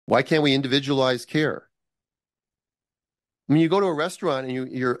Why can't we individualize care? I mean, you go to a restaurant and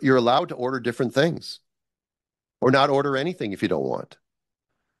you're allowed to order different things or not order anything if you don't want.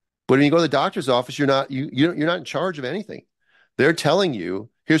 But when you go to the doctor's office, you're not in charge of anything. They're telling you,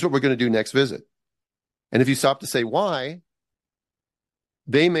 here's what we're going to do next visit. And if you stop to say why,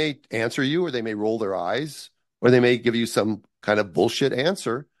 they may answer you, or they may roll their eyes, or they may give you some kind of bullshit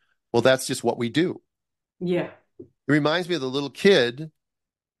answer. Well, that's just what we do. Yeah. It reminds me of the little kid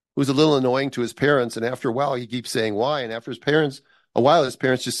who's a little annoying to his parents, and after a while, he keeps saying why. And after his parents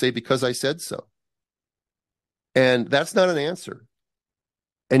just say, because I said so. And that's not an answer.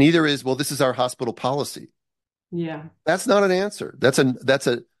 And either is, well, this is our hospital policy. Yeah. That's not an answer. That's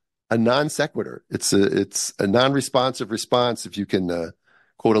a non sequitur. It's a non-responsive response, if you can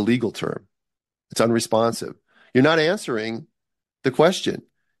quote a legal term. It's unresponsive. You're not answering the question.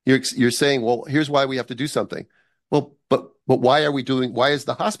 You're saying, well, here's why we have to do something. Well, but why is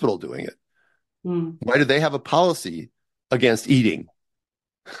the hospital doing it? Why do they have a policy against eating?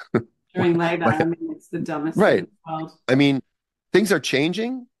 During labor, I mean, it's the dumbest thing in the world. I mean, things are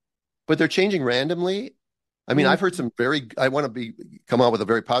changing, but they're changing randomly. I mean, I've heard I want to come out with a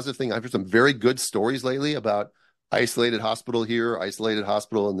very positive thing. I've heard some very good stories lately about isolated hospital here, isolated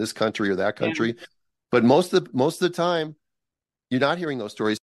hospital in this country or that country. Yeah. But most of the time, you're not hearing those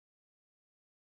stories.